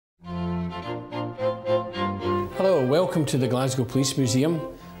welcome to the Glasgow Police Museum.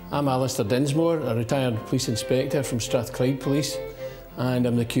 I'm Alistair Dinsmore, a retired police inspector from Strathclyde Police, and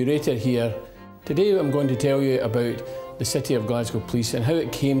I'm the curator here. Today I'm going to tell you about the City of Glasgow Police and how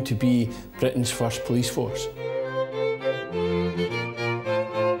it came to be Britain's first police force.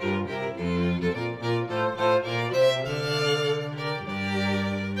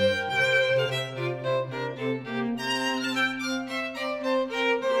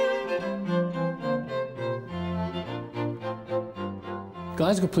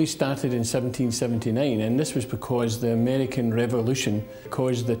 Glasgow Police started in 1779, and this was because the American Revolution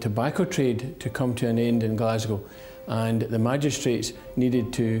caused the tobacco trade to come to an end in Glasgow, and the magistrates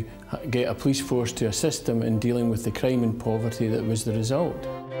needed to get a police force to assist them in dealing with the crime and poverty that was the result.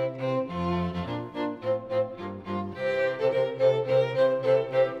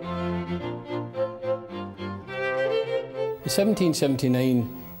 In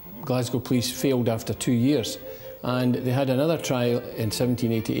 1779, Glasgow Police failed after 2 years. And they had another trial in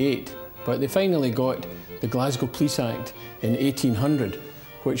 1788, but they finally got the Glasgow Police Act in 1800,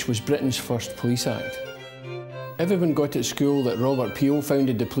 which was Britain's first police act. Everyone got at school that Robert Peel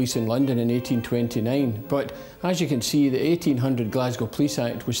founded the police in London in 1829, but as you can see, the 1800 Glasgow Police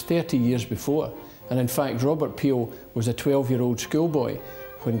Act was 30 years before, and in fact Robert Peel was a 12-year-old schoolboy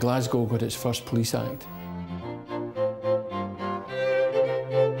when Glasgow got its first police act.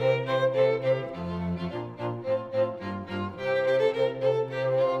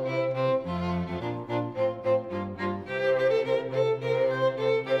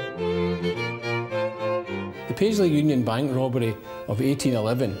 The Paisley Union Bank robbery of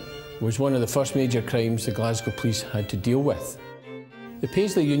 1811 was one of the first major crimes the Glasgow Police had to deal with. The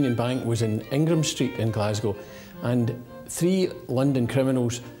Paisley Union Bank was in Ingram Street in Glasgow, and 3 London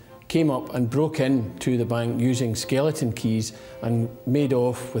criminals came up and broke into the bank using skeleton keys and made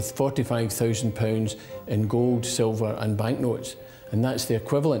off with £45,000 in gold, silver and banknotes. And that's the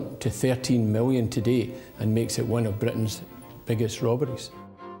equivalent to 13 million today and makes it one of Britain's biggest robberies.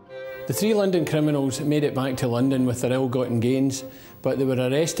 The 3 London criminals made it back to London with their ill-gotten gains, but they were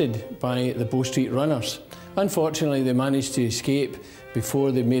arrested by the Bow Street runners. Unfortunately, they managed to escape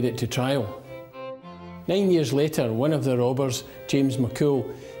before they made it to trial. 9 years later, one of the robbers, James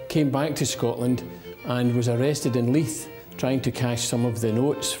McCool, came back to Scotland and was arrested in Leith, trying to cash some of the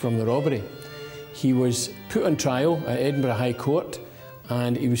notes from the robbery. He was put on trial at Edinburgh High Court,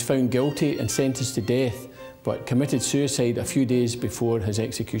 and he was found guilty and sentenced to death, but committed suicide a few days before his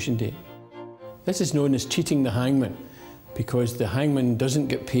execution date. This is known as cheating the hangman, because the hangman doesn't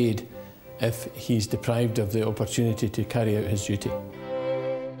get paid if he's deprived of the opportunity to carry out his duty.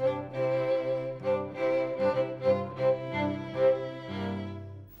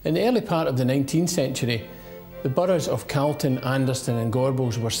 In the early part of the 19th century, the boroughs of Calton, Anderston and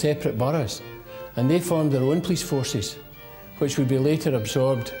Gorbals were separate boroughs, and they formed their own police forces, which would be later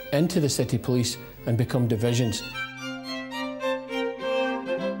absorbed into the city police and become divisions.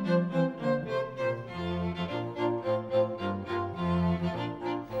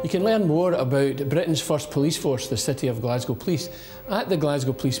 You can learn more about Britain's first police force, the City of Glasgow Police, at the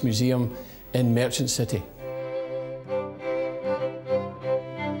Glasgow Police Museum in Merchant City.